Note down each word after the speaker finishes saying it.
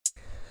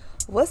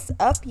What's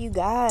up, you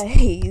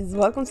guys?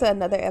 Welcome to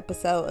another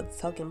episode of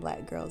the Token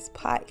Black Girls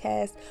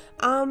podcast.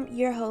 I'm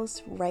your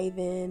host,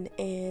 Raven,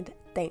 and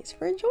thanks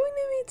for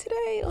joining me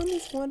today on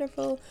this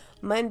wonderful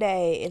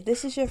Monday. If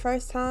this is your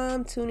first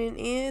time tuning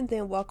in,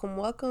 then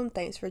welcome.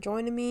 Thanks for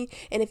joining me.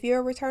 And if you're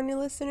a returning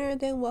listener,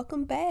 then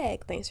welcome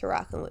back. Thanks for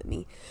rocking with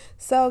me.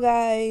 So,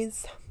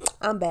 guys,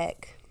 I'm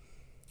back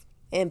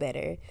and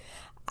better.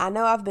 I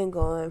know I've been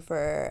going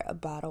for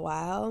about a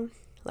while.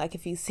 Like,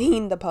 if you've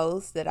seen the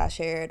post that I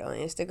shared on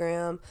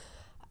Instagram,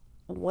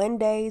 one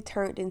day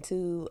turned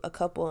into a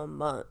couple of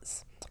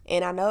months.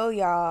 And I know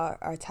y'all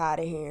are tired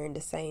of hearing the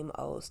same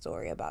old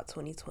story about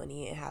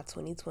 2020 and how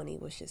 2020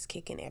 was just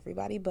kicking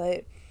everybody.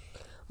 But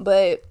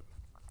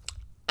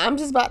I'm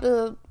just about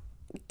to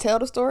tell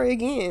the story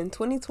again.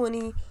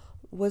 2020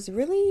 was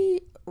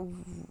really,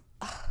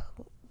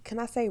 can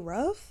I say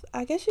rough?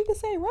 I guess you can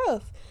say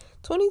rough.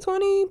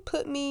 2020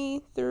 put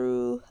me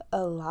through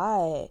a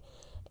lot.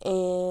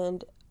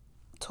 And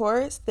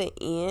towards the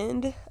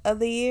end of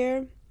the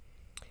year,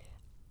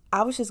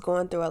 I was just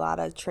going through a lot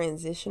of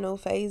transitional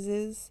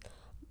phases.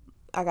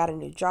 I got a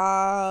new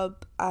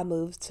job, I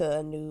moved to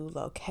a new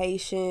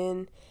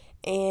location,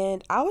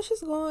 and I was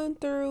just going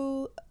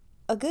through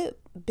a good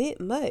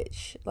bit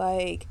much.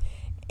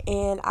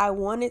 And I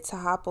wanted to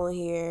hop on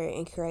here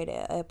and create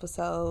an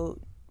episode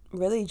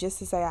really just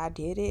to say I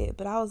did it,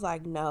 but I was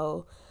like,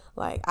 no,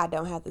 I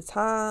don't have the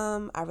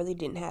time. I really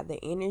didn't have the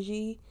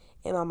energy,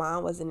 and my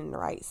mind wasn't in the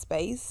right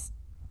space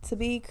to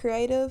be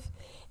creative.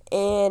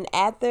 And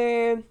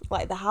after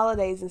the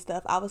holidays and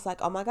stuff, I was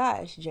like, oh my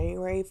gosh,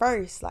 January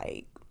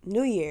 1st,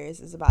 New Year's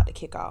is about to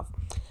kick off.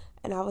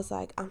 And I was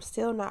like, I'm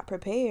still not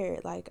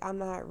prepared. I'm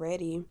not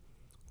ready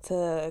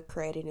to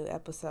create a new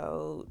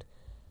episode.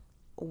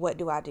 What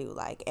do I do?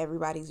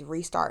 Everybody's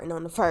restarting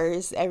on the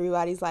 1st.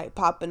 Everybody's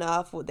popping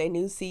off with their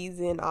new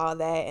season, all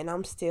that. And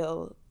I'm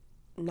still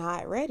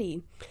not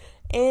ready.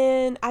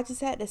 And I just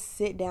had to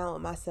sit down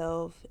with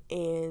myself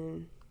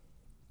and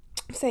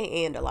I'm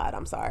saying and a lot,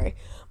 I'm sorry.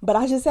 But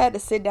I just had to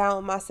sit down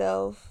with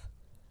myself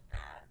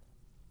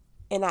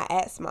and I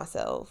asked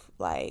myself,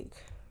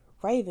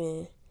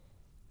 Raven,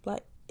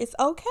 it's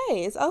okay.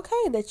 It's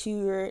okay that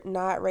you're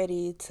not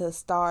ready to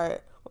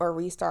start or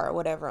restart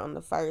whatever on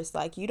the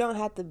 1st. You don't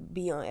have to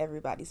be on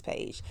everybody's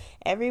page.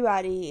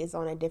 Everybody is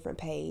on a different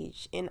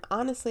page. And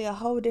honestly, a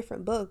whole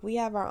different book. We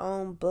have our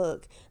own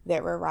book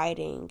that we're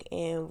writing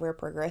and we're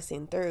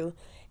progressing through.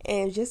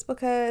 And just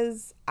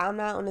because I'm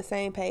not on the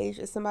same page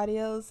as somebody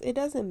else, it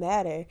doesn't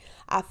matter.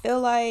 I feel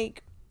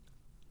like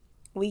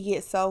we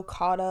get so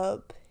caught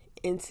up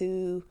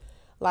into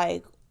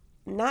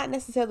not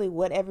necessarily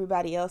what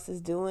everybody else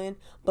is doing,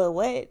 but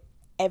what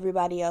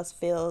everybody else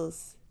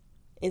feels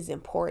is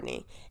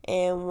important.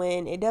 And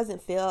when it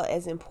doesn't feel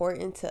as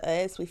important to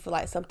us, we feel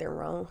like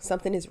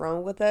something is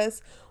wrong with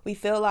us. We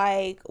feel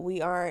like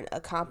we aren't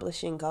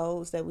accomplishing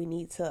goals that we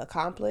need to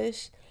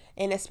accomplish.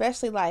 And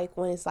especially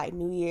when it's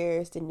New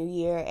Year's, the new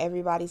year,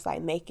 everybody's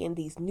making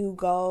these new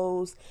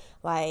goals,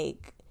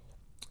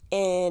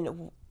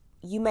 and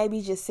you may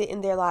be just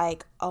sitting there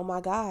oh my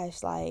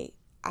gosh,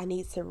 I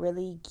need to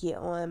really get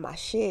on my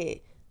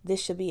shit.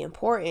 This should be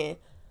important.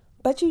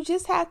 But you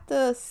just have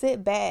to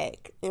sit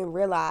back and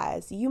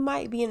realize you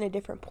might be in a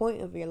different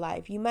point of your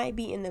life. You might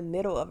be in the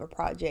middle of a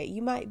project.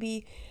 You might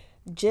be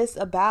just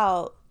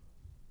about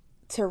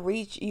to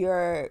reach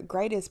your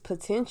greatest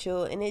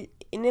potential, and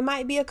it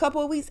might be a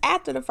couple of weeks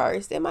after the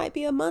 1st. It might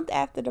be a month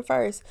after the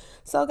 1st.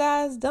 So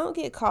guys, don't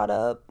get caught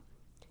up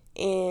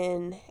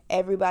in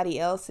everybody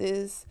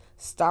else's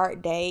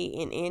start date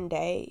and end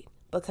date,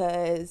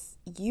 because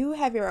you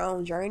have your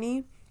own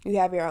journey, you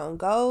have your own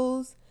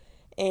goals,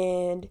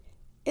 and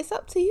it's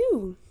up to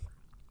you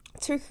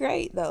to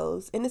create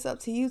those, and it's up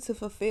to you to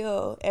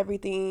fulfill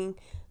everything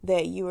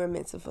that you were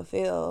meant to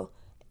fulfill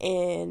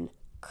and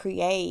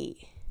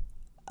create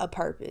a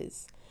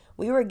purpose.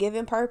 We were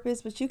given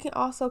purpose, but you can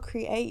also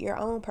create your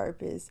own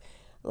purpose.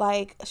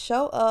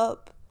 Show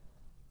up.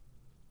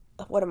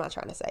 What am I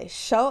trying to say?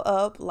 Show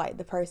up like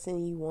the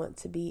person you want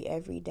to be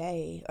every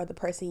day, or the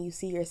person you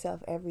see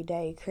yourself every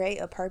day. Create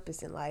a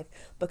purpose in life,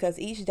 because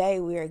each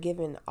day we are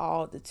given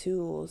all the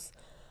tools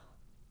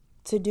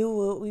to do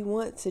what we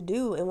want to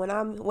do. And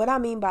what I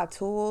mean by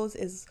tools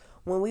is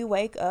when we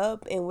wake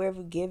up and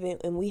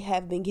we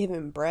have been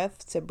given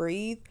breath to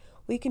breathe,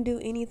 we can do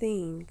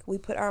anything we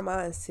put our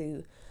minds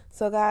to.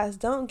 So guys,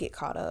 don't get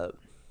caught up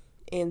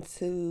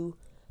into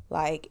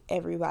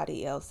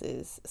everybody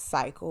else's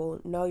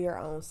cycle. Know your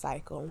own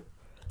cycle.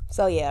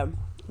 So yeah,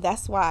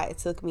 that's why it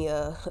took me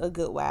a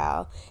good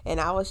while. And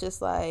I was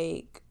just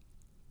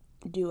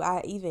do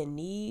I even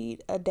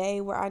need a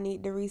day where I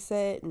need to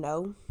reset?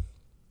 No.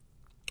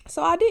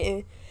 So I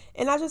didn't.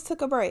 And I just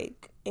took a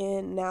break.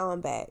 And now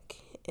I'm back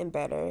and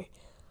better.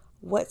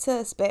 What to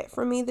expect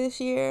from me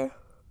this year?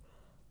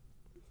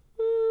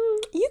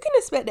 You can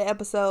expect the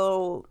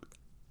episode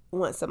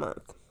once a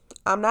month.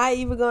 I'm not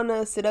even going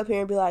to sit up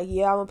here and be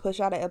yeah, I'm going to push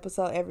out an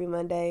episode every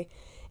Monday.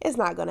 It's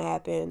not going to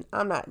happen.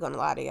 I'm not going to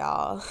lie to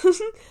y'all.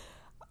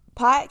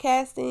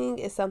 Podcasting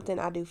is something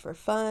I do for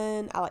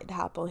fun. I like to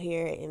hop on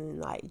here and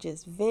like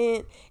just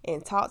vent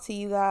and talk to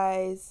you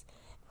guys.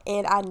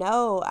 And I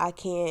know I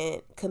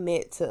can't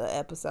commit to an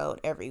episode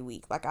every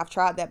week. Like, I've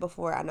tried that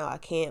before. I know I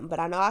can't, but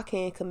I know I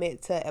can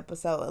commit to an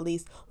episode at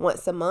least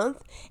once a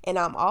month. And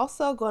I'm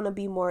also going to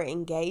be more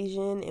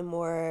engaging and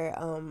more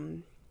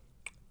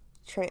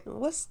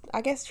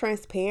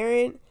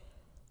transparent.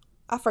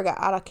 I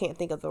forgot. I can't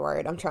think of the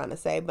word I'm trying to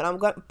say,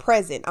 but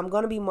present. I'm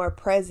going to be more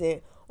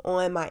present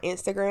on my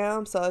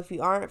Instagram. So if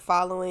you aren't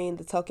following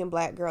the Token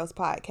Black Girls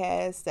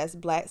podcast, that's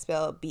black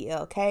spelled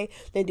BLK,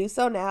 then do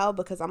so now,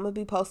 because I'm going to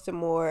be posting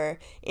more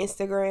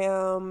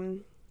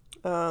Instagram,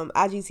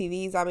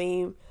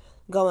 IGTVs,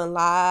 going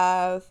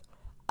live.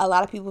 A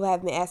lot of people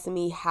have been asking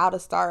me how to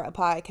start a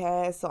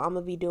podcast, so I'm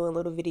going to be doing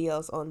little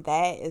videos on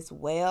that as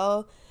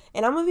well.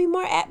 And I'm going to be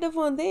more active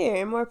on there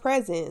and more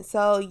present.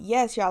 So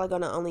yes, y'all are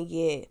going to only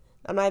get,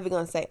 I'm not even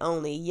going to say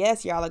only,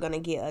 yes, y'all are going to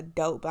get a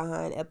dope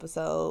behind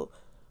episode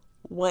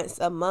once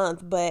a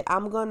month, but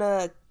I'm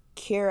gonna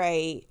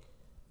curate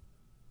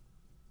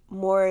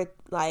more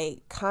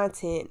like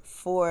content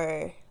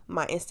for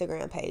my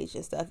Instagram page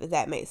and stuff, if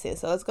that makes sense.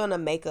 So it's gonna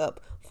make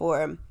up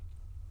for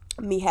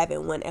me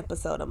having one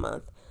episode a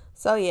month.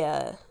 So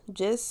yeah,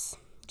 just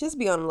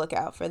be on the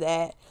lookout for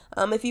that.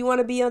 If you want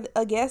to be a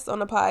guest on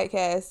the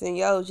podcast, and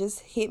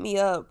just hit me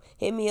up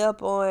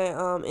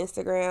on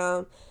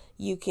Instagram.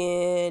 You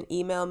can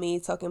email me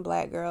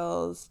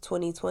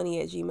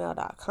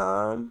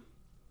tokenblackgirls2020@gmail.com.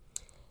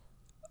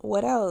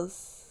 What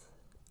else?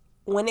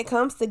 When it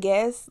comes to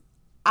guests,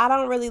 I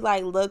don't really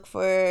like look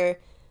for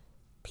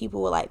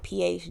people with like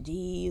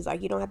PhDs.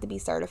 Like, you don't have to be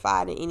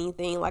certified in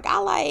anything. Like, I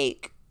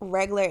like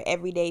regular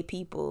everyday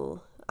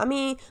people.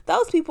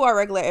 Those people are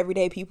regular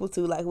everyday people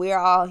too. Like, we are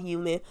all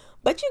human.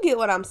 But you get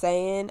what I'm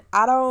saying.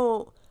 I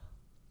don't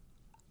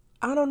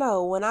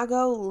know. When I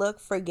go look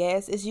for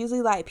guests, it's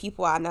usually like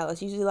people I know.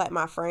 It's usually like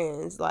my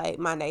friends, like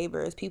my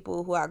neighbors,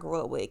 people who I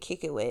grew up with,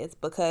 kick it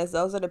with, because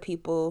those are the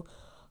people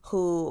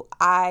who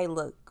I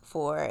look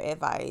for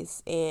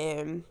advice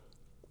and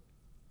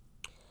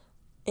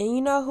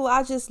who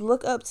I just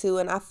look up to.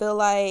 And I feel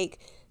like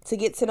to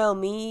get to know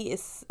me,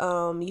 it's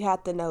you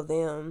have to know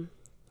them.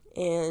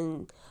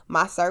 And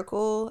my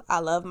circle,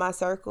 I love my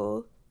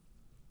circle,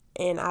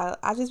 and I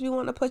just be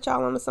wanting to put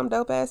y'all on to some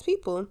dope ass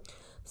people.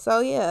 So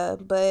yeah,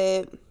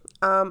 but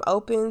I'm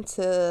open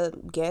to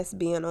guests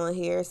being on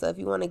here. So if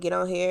you want to get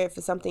on here, if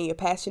it's something you're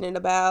passionate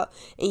about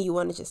and you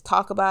want to just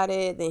talk about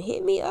it, then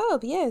hit me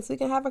up. Yes, we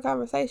can have a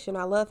conversation.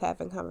 I love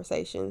having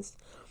conversations.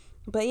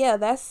 But yeah,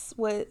 that's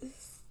what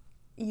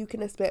you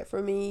can expect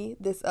from me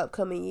this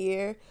upcoming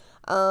year.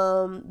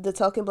 The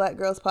Token Black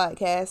Girls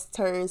podcast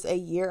turns a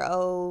year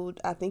old,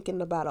 I think, in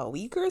about a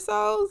week or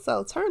so.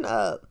 So turn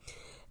up.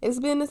 It's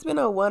been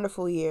a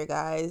wonderful year,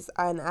 guys,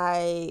 and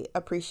I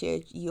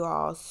appreciate you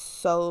all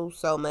so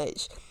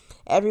much.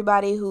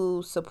 Everybody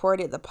who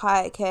supported the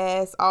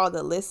podcast, all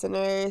the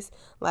listeners,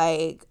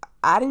 like,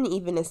 I didn't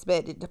even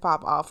expect it to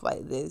pop off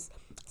like this.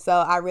 So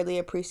I really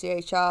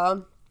appreciate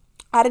y'all.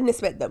 I didn't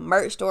expect the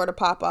merch store to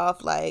pop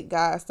off. Like,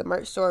 guys, the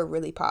merch store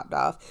really popped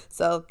off.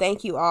 So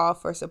thank you all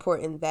for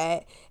supporting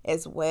that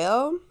as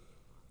well.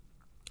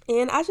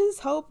 And I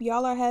just hope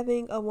y'all are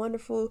having a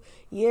wonderful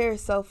year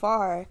so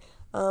far.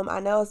 I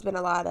know it's been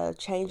a lot of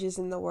changes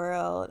in the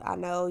world. I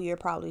know you're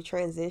probably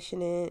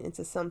transitioning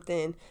into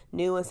something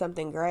new and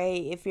something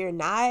great. If you're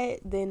not,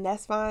 then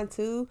that's fine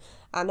too.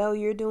 I know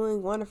you're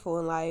doing wonderful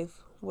in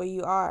life where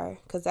you are,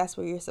 because that's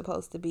where you're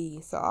supposed to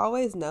be. So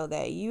always know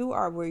that you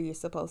are where you're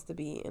supposed to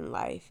be in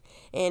life.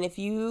 And if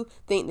you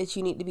think that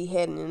you need to be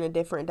heading in a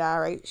different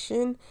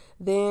direction,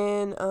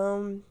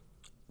 then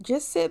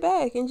just sit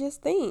back and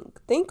just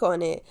think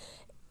on it.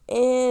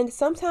 And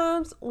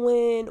sometimes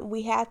when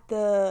we have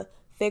to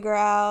figure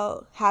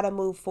out how to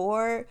move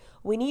forward,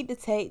 we need to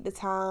take the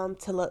time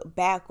to look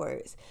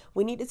backwards.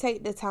 We need to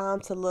take the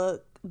time to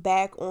look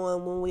back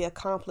on when we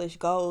accomplished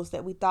goals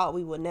that we thought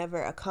we would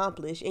never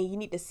accomplish, and you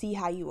need to see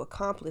how you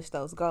accomplish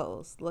those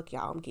goals. Look,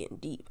 y'all, I'm getting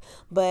deep,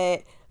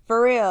 but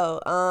for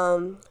real,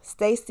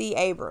 Stacey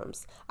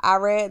Abrams, I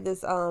read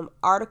this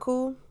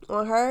article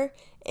on her,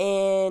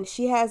 and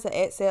she has an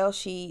Excel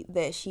sheet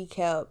that she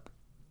kept,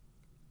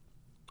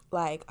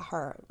 like,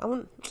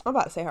 I'm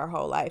about to say her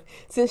whole life,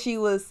 since she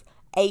was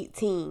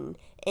 18,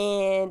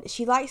 and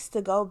she likes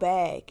to go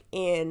back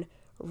and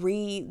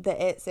read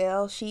the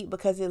Excel sheet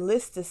because it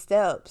lists the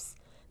steps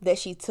that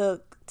she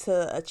took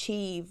to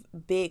achieve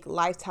big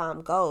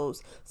lifetime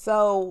goals.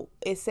 So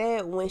it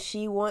said when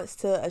she wants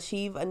to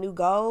achieve a new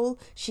goal,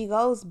 she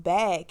goes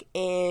back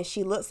and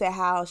she looks at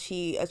how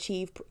she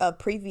achieved a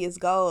previous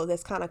goal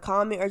that's kind of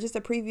common, or just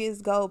a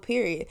previous goal,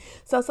 period.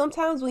 So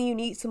sometimes when you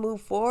need to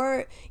move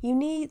forward, you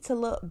need to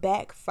look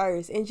back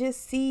first and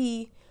just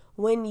see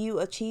when you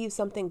achieve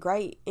something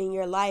great in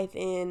your life,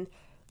 and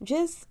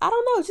just, I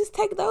don't know, just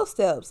take those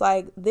steps.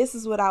 Like, this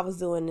is what I was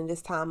doing in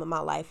this time of my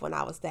life when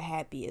I was the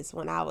happiest,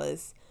 when I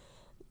was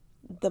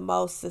the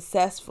most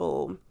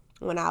successful,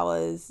 when I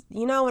was,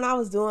 when I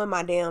was doing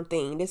my damn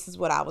thing. This is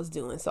what I was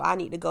doing. So I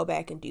need to go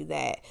back and do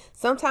that.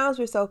 Sometimes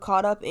we're so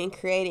caught up in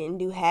creating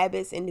new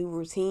habits and new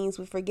routines,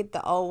 we forget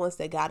the old ones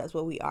that got us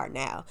where we are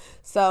now.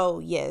 So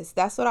yes,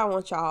 that's what I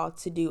want y'all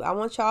to do. I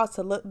want y'all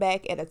to look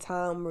back at a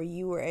time where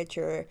you were at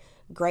your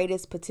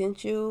greatest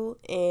potential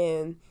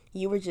and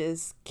you were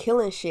just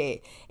killing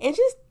shit, and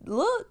just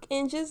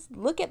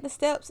look at the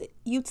steps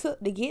you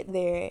took to get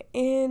there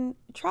and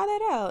try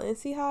that out and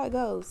see how it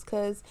goes,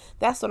 because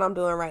that's what I'm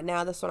doing right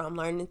now. That's what I'm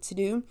learning to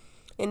do,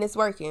 and it's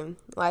working.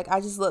 Like,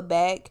 I just look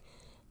back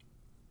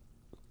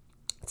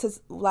to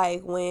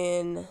like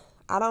when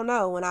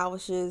I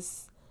was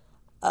just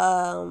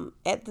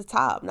at the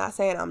top. Not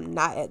saying I'm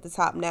not at the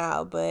top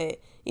now, but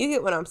you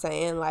get what I'm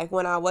saying. Like,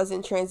 when I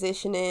wasn't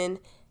transitioning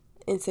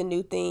into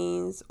new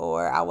things,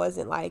 or I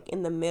wasn't like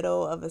in the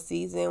middle of a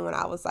season, when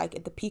I was like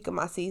at the peak of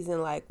my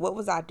season, like what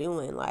was I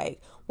doing? Like,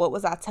 what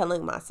was I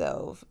telling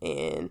myself,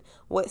 and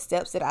what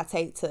steps did I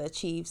take to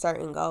achieve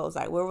certain goals?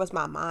 Like, where was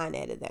my mind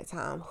at that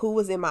time? Who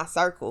was in my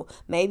circle?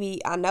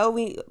 Maybe, I know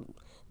we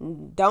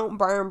don't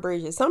burn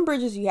bridges. Some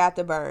bridges you have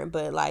to burn,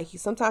 but like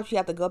sometimes you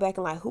have to go back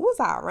and like, who was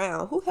I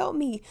around? Who helped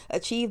me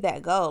achieve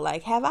that goal?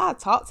 Like, have I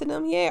talked to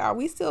them yet? Are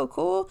we still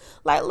cool?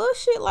 Like, little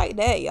shit like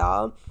that,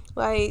 y'all.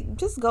 Like,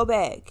 just go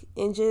back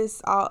and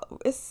just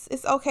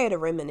it's okay to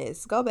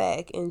reminisce. Go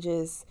back and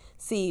just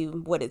see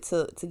what it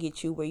took to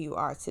get you where you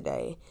are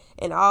today,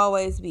 and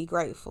always be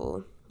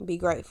grateful. Be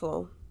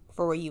grateful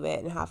for where you at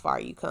and how far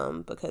you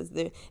come, because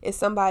there is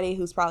somebody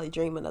who's probably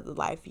dreaming of the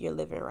life you're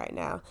living right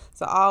now.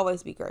 So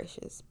always be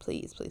gracious,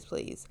 please, please,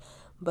 please.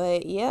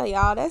 But yeah,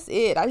 y'all, that's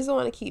it. I just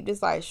want to keep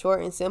this like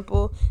short and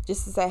simple,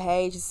 just to say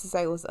hey, just to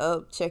say what's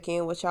up, check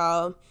in with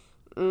y'all.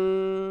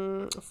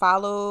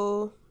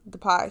 Follow the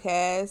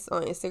podcast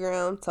on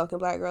Instagram, Talking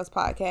Black Girls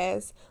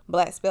Podcast,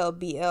 Black spelled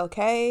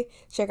BLK.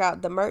 Check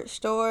out the merch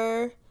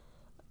store.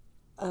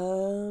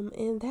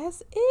 And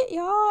that's it,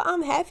 y'all.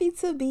 I'm happy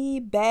to be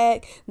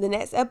back. The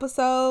next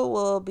episode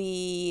will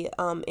be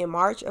in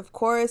March, of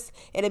course.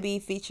 It'll be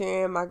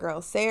featuring my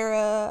girl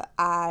Sarah.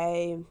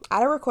 I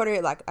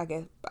recorded like, I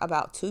guess,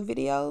 about 2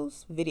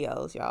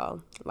 videos,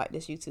 y'all, like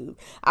this YouTube.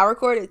 I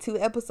recorded 2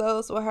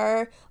 episodes with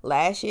her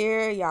last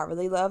year. Y'all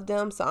really loved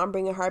them, so I'm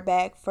bringing her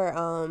back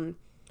for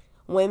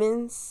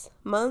Women's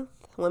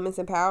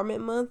Empowerment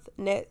Month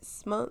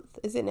next month.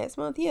 Is it next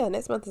month? Yeah,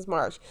 next month is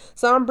March.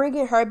 So I'm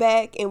bringing her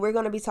back, and we're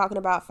going to be talking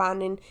about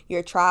finding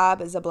your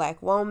tribe as a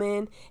black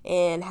woman,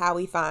 and how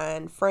we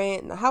find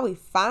friends,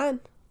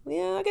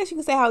 I guess you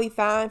can say how we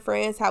find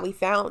friends, how we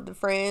found the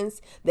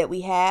friends that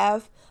we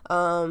have.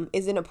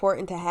 Is it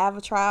important to have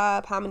a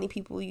tribe? How many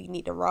people you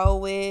need to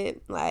roll with?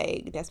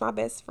 Like, that's my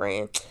best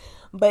friend.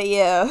 But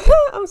yeah,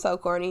 I'm so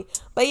corny.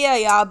 But yeah,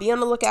 y'all, be on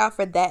the lookout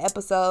for that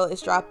episode.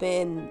 It's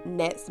dropping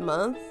next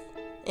month,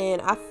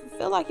 and I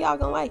feel like y'all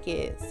gonna like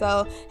it.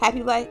 So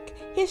happy Black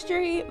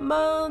History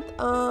Month.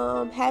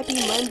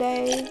 Happy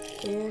Monday,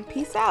 and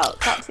peace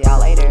out. Talk to y'all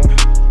later.